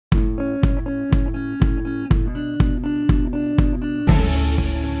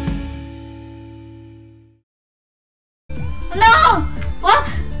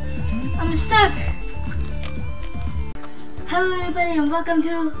stuck! Hello everybody and welcome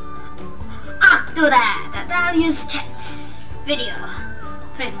to OCTODAD, the Dahlia's Cats video.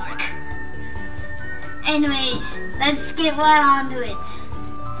 Trademark. Anyways, let's get right on to it.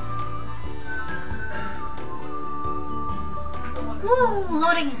 Woo,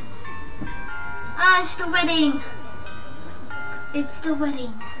 loading. Ah, it's the wedding. It's the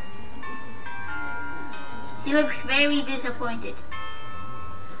wedding. She looks very disappointed.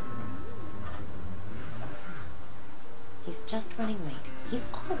 He's just running late. He's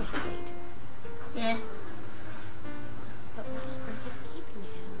always late. Yeah. But whatever is keeping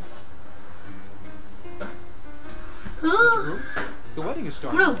him. Ooh. The wedding is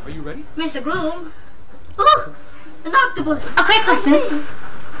starting. Groom. Are you ready? Mr. Groom. Ooh, an octopus. A quick question.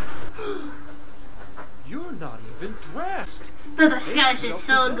 You're not even dressed. The disguise is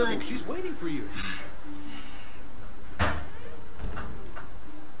so good. She's waiting for you.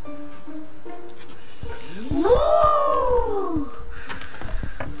 Woo!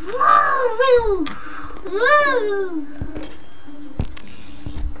 Woo! Woo!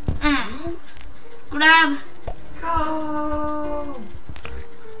 Grab. Go!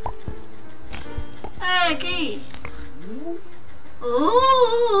 Hey, key.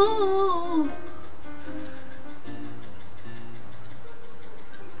 Ooh!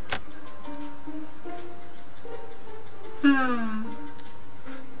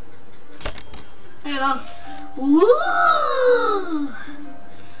 There you go. Woo!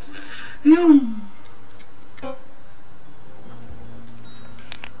 Yum.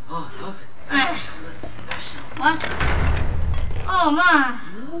 Oh, that's special. What? Oh man.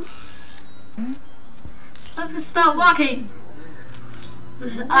 Let's just start walking.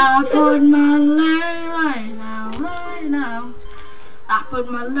 I put my leg right now. I put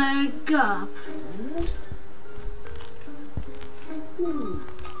my leg up.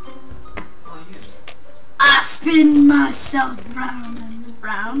 I spin myself round and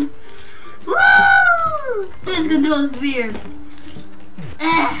round. Woo! This control's weird.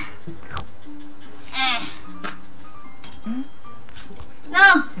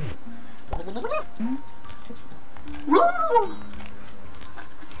 No. Woo!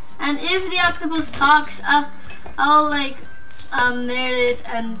 And if the octopus talks, I'll like narrate it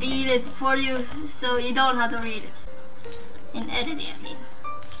and read it for you, so you don't have to read it in editing. I mean,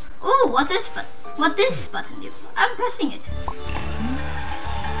 ooh, what this button do? I'm pressing it.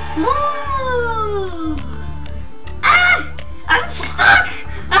 Woo! Ah! I'm stuck!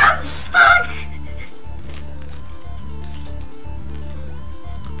 I'm stuck!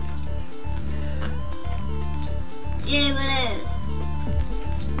 Yeah, whatever.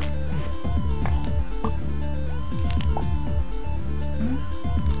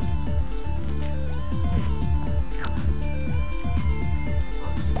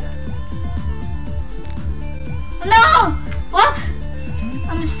 No! What?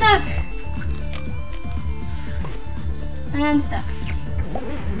 I'm stuck. I'm stuck.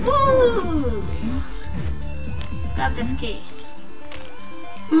 Woo! Grab this key.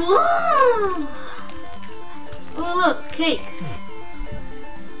 Woo! Oh look, cake.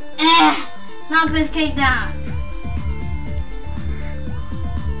 Knock this cake down.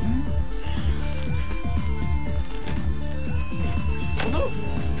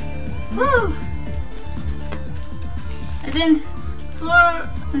 Woo! I've been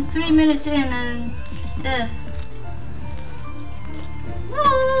 3 minutes in and woo!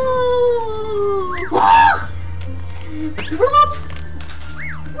 Whoop! Whoop!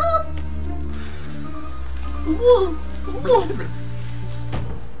 Woo! Woo!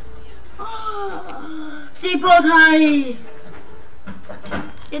 Depot tie!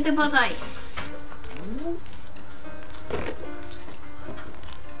 Get the bow tie.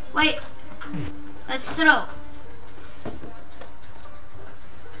 Wait. Let's throw.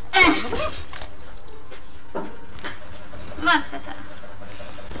 Much better.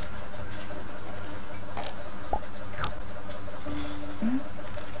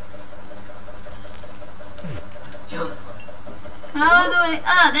 How do I?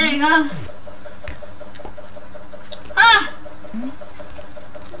 Ah, there you go. Ah!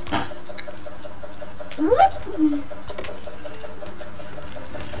 Whoop!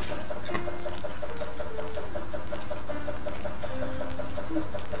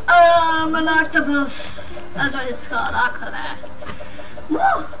 An octopus. That's what it's called, OCTODAD. Woo!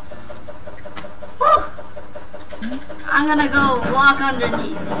 Woo! I'm gonna go walk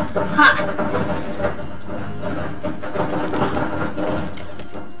underneath. Ha!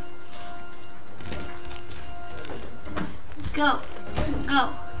 Go. Go.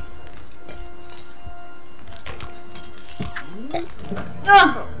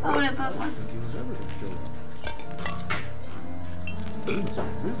 Oh, I would have put one. He was ever to show up. He must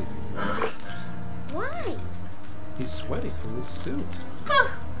really be nervous. Why? He's sweating through his suit.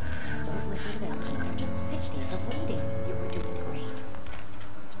 Don't listen to them. They're just fidgety from waiting. You were doing great.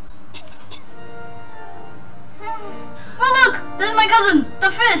 Oh look! There's my cousin, the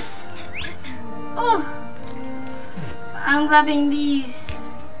fist! Oh! I'm grabbing these.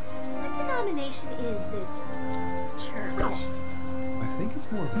 What denomination is this church? I think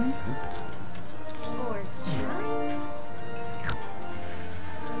it's more of a temple. Or shrine?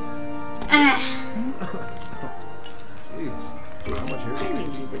 Jeez, how much hair I knew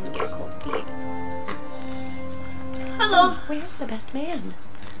you wouldn't get cold feet. Hello. Where's the best man?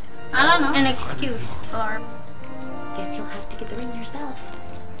 I don't know. An excuse, Barb. Guess you'll have to get the ring yourself.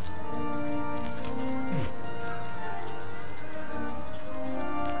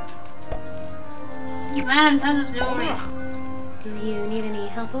 Man, tons of jewelry. Do you need any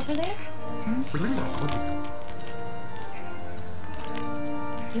help over there?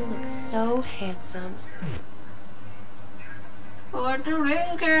 You look so handsome. Hold the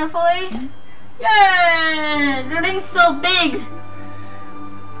ring carefully. Yay! The ring's so big.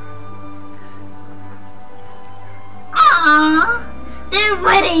 Aww! They're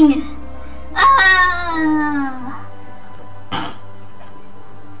wedding!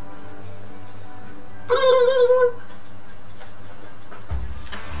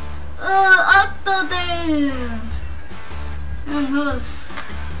 OCTODAD! And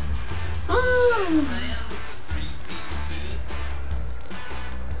who's... Ooh!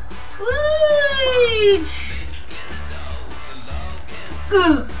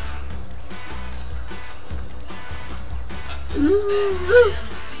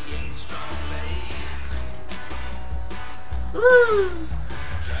 Ooh!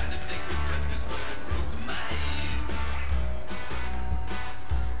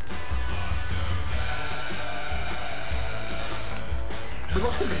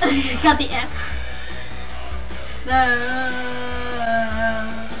 Got the F.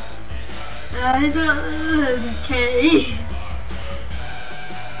 Okay.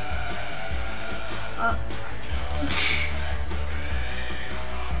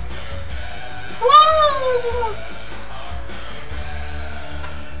 Woo!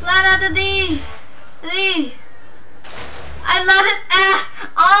 Land at the D. D. I landed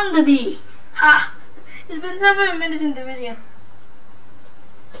on the D. Ha! It's been 7 minutes in the video.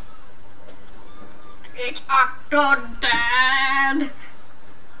 It's OCTODAD.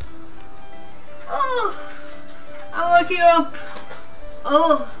 Oh, I'm waking up.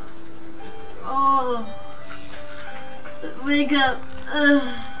 Oh, oh, wake up.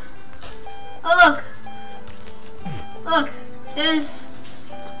 Oh look,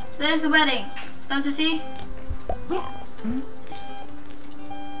 there's the wedding. Don't you see?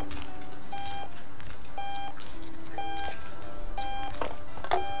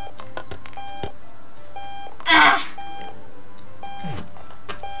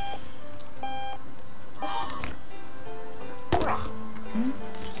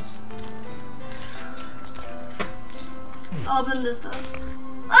 Open this door.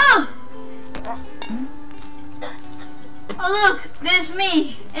 Oh! Oh look, there's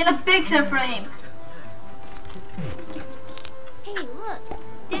me in a picture frame. Hey, look,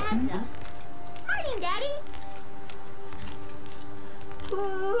 Dad's up. Morning, Daddy.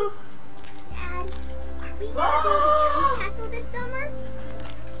 Ooh. Dad, are we gonna build a tree castle this summer?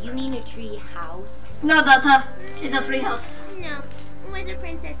 You mean a tree house? No, Data. It's a treehouse. No, wizard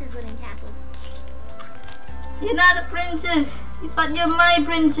princesses live in castles. You're not a princess, but you're my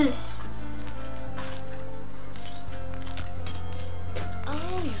princess.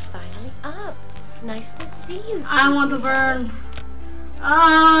 Oh, you're finally up. Nice to see you. I want to burn.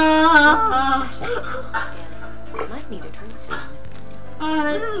 Might need a drink soon.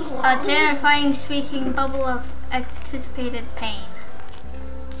 A terrifying squeaking bubble of anticipated pain.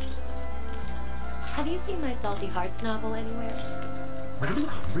 Have you seen my Salty Hearts novel anywhere?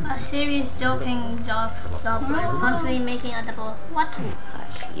 A serious joking job, possibly making a double. What?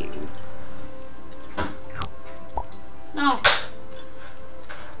 Hush, you. No.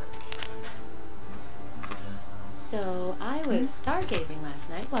 So, I was stargazing last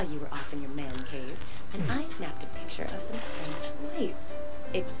night while you were off in your man cave, and I snapped a picture of some strange lights.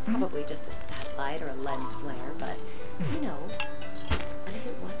 It's probably just a satellite or a lens flare, but, you know, what if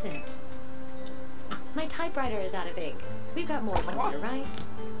it wasn't? My typewriter is out of ink. We've got more somewhere, right?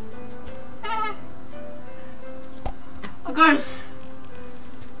 Of course.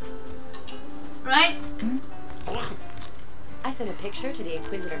 Right? I sent a picture to the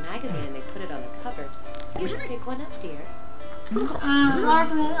Inquisitor magazine and they put it on the cover. You should pick one up, dear.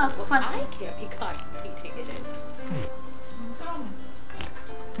 Marking a Well, question. I can't be caught competing in it.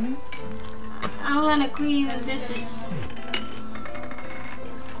 I'm gonna clean the dishes.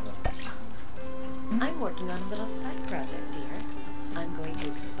 I'm working on a little side project, dear. I'm going to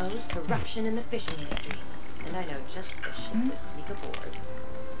expose corruption in the fishing industry. And I know just the ship to sneak aboard.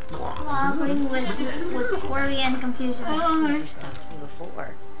 Wobbling with worry and confusion. Never stopped me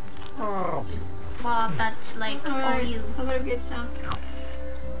before. Wow, that's like all Alright, you. I'm gonna get some.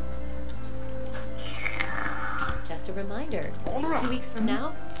 Just a reminder, 2 weeks from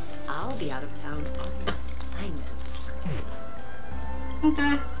now, I'll be out of town on an assignment.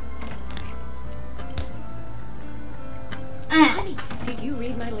 Okay. Honey, did you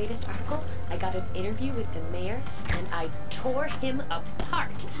read my latest article? I got an interview with the mayor, and I tore him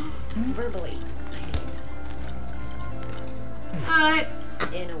apart. Verbally, I mean. Alright.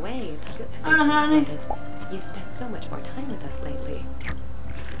 In a way, it's good that Alright, honey. you decided. You've spent so much more time with us lately.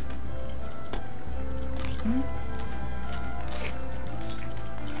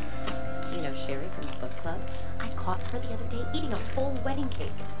 You know Sherry from the book club? I caught her the other day eating a whole wedding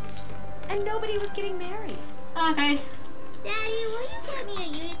cake. And nobody was getting married. Okay. Daddy, will you get me a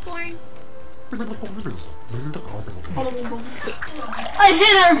unicorn? I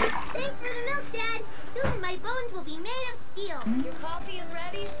hit her! Thanks for the milk, Dad. Soon my bones will be made of steel. Your coffee is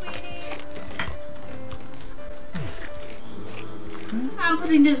ready, sweetie. I'm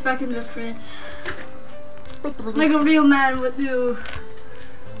putting this back in the fridge. Like a real man would do.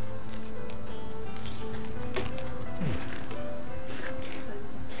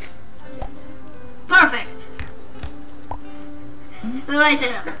 Perfect. The right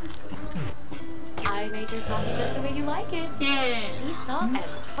setup. I made your coffee just the way you like it. Yeah. Sea salt and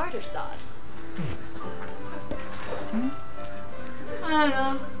tartar sauce. I don't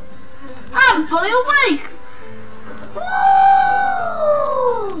know. I'm fully awake. Woo!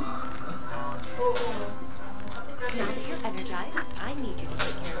 Now that you're energized, I need you to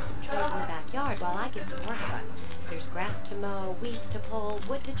take care of some chores in the backyard while I get some work done. There's grass to mow, weeds to pull,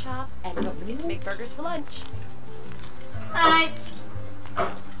 wood to chop, and don't forget to make burgers for lunch. Alright.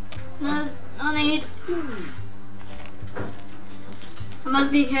 No need. I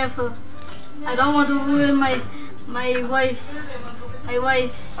must be careful. I don't want to ruin my wife's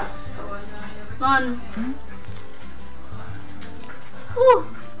fun. Woo!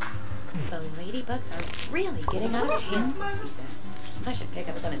 The ladybugs are really getting out of hand this season. I should pick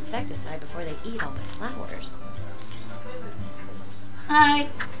up some insecticide before they eat all my flowers. Alright.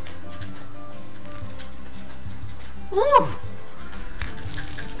 Woo!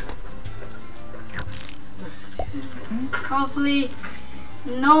 Hopefully,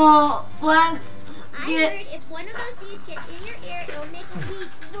 no plants I get. heard if one of those seeds gets in your ear, it'll make a weed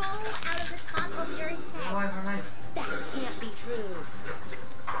grow out of the top of your head. That can't be true.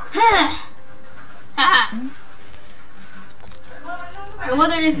 I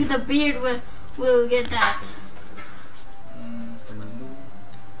wonder if the beard will get that.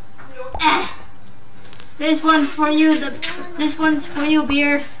 This one's for you. This one's for you,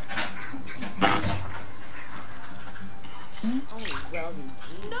 beard. Oh, wells and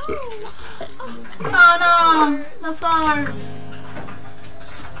jeez. No! Oh no, the flowers.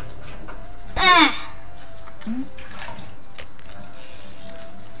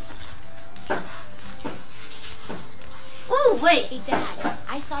 Oh wait. Hey, Dad,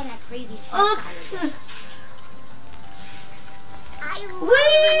 I saw that crazy shit. Look. I love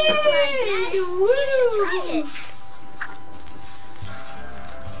Wee! Woo! Woo!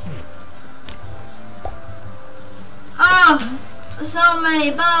 Oh, so many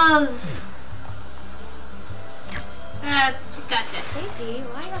balls. That's gotcha. Stacy,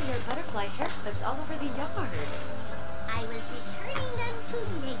 why are your butterfly hair clips all over the yard? I was returning them to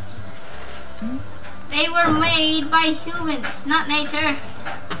nature. They were made by humans, not nature.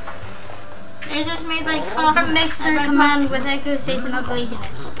 They're just made by car mixer command with accusation of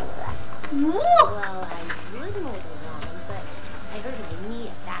laziness. Woo! Well, I would mow the lawn, but I hurt my knee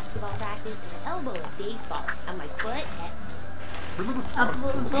at basketball practice and an elbow at baseball, and my foot at...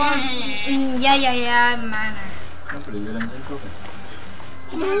 Yeah, manner. Dad,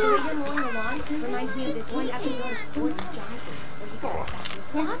 the way you're mowing the lawn reminds me of this one episode of Sports Johnson, where he goes back to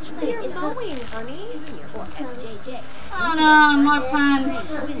Watch where you're going, honey. or FJJ. Oh no, more plants.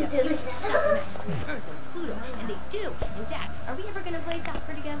 Earth and Pluto, and they do. And Dad, are we ever gonna play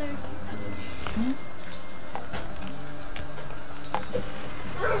soccer together?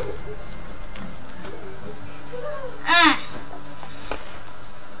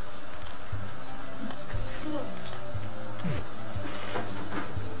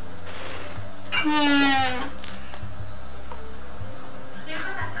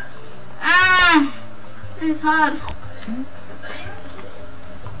 hard.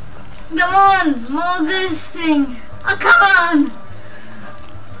 Come on, mold this thing. Oh, come on.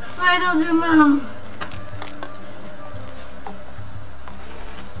 Why don't you move?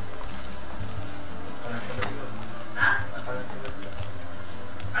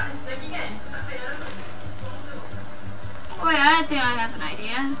 Wait, I think I have an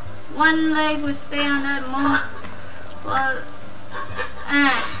idea. One leg will stay on that mold. Well,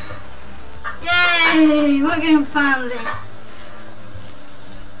 yay! We're getting finally.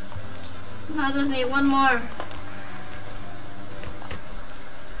 I just need one more.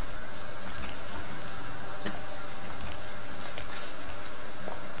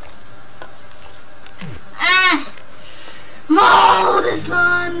 Mold this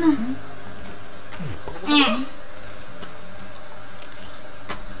one.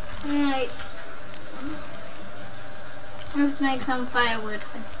 Right. Let's make some firewood.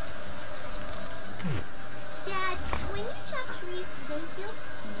 Dad, when you chop trees, do they feel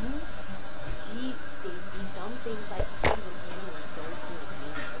pain? Jeez, Stacy, some things like even animals don't feel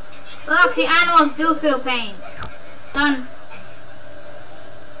pain. Well, actually, animals do feel pain. Son.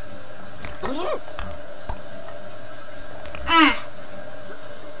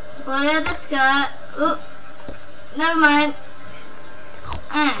 Well, yeah, this guy. Oop. Never mind.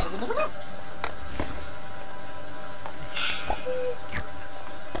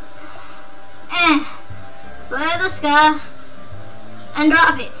 Play the sky and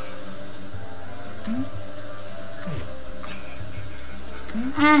drop it.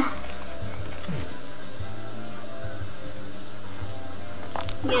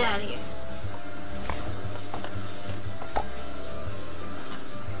 Get out of here.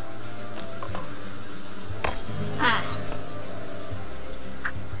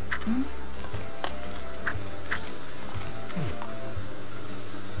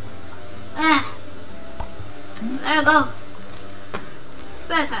 There you go.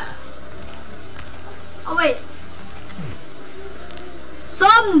 Better. Oh wait.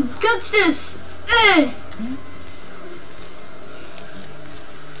 Son, catch this. Dad,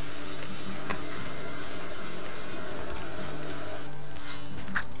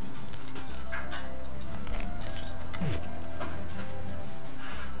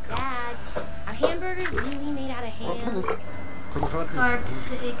 are hamburgers really made out of ham? Start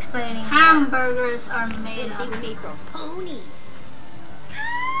explaining. Hamburgers are made They of. were made from ponies.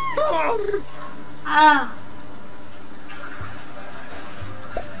 Ah.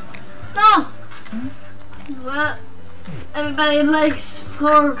 No. Well, everybody likes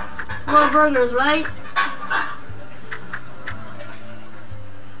floor burgers, right?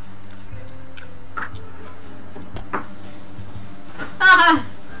 Haha.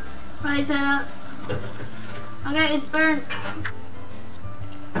 Right side up. Okay, it's burnt.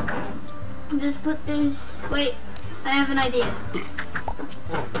 Just put this. Wait, I have an idea.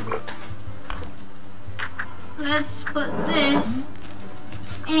 Let's put this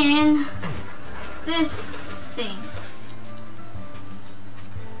in this thing.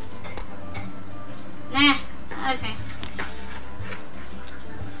 Nah, okay.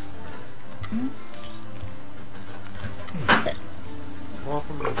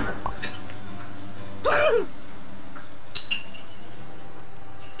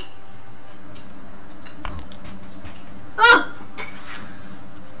 Oh!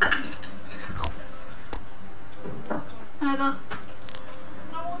 There we go.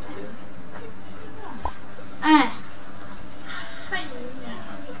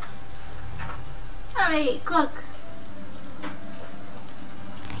 Hurry, cook.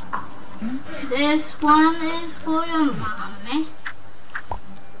 This one is for your mommy.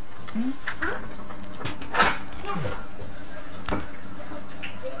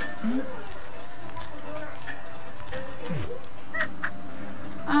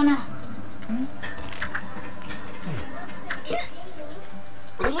 Oh no.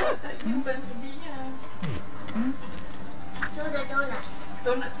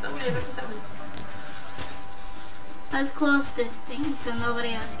 Let's close this thing so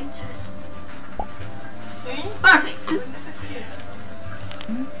nobody else gets hurt. Perfect.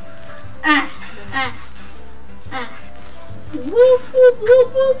 Whoop, whoop, whoop,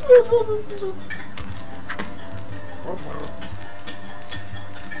 whoop, whoop, whoop, whoop.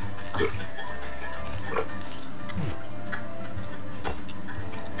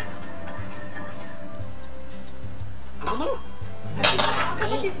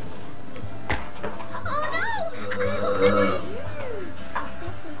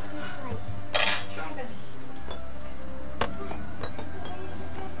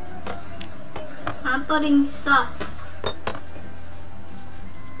 I'm putting sauce.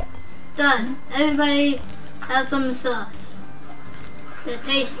 Done. Everybody have some sauce. They're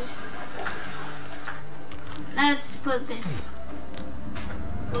tasty. Let's put this.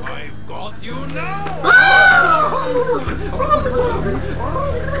 I've got you now! Will be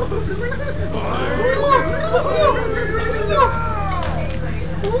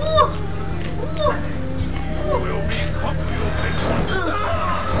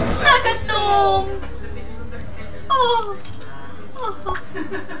Second dome! Oh.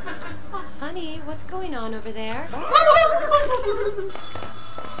 Honey, what's going on over there?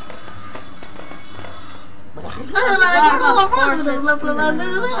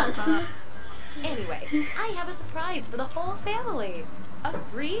 Anyway, I have a surprise for the whole family. A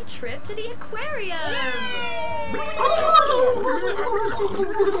free trip to the aquarium!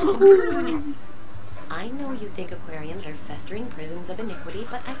 I know you think aquariums are festering prisons of iniquity,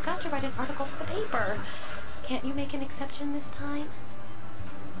 but I've got to write an article for the paper. Can't you make an exception this time?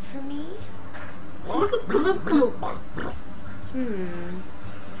 For me?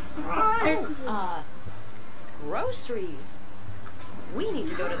 Groceries. We need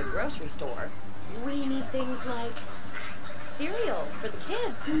to go to the grocery store. We need things like cereal for the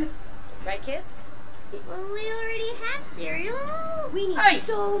kids. Right, kids? Well, we already have cereal. We need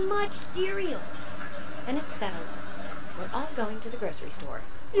so much cereal. And it's settled. We're all going to the grocery store.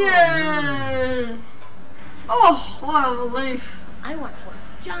 Yay! Oh, what a relief. I want some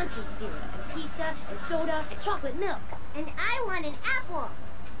Johnson cereal and pizza and soda and chocolate milk. And I want an apple.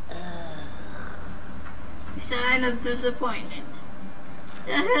 Sign of disappointment.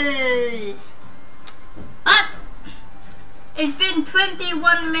 Yay! But it's been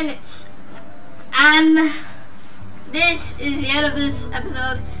 21 minutes. And this is the end of this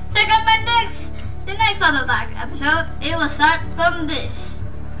episode. Check out the next OCTODAD episode. It will start from this.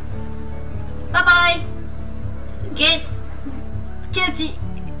 Bye bye. Get kitty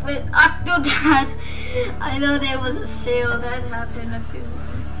with OCTODAD. I know there was a sale that happened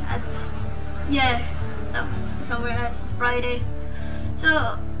somewhere at Friday.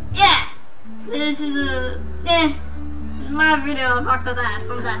 So yeah, this is my video of OCTODAD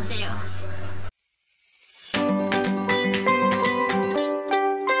from that sale.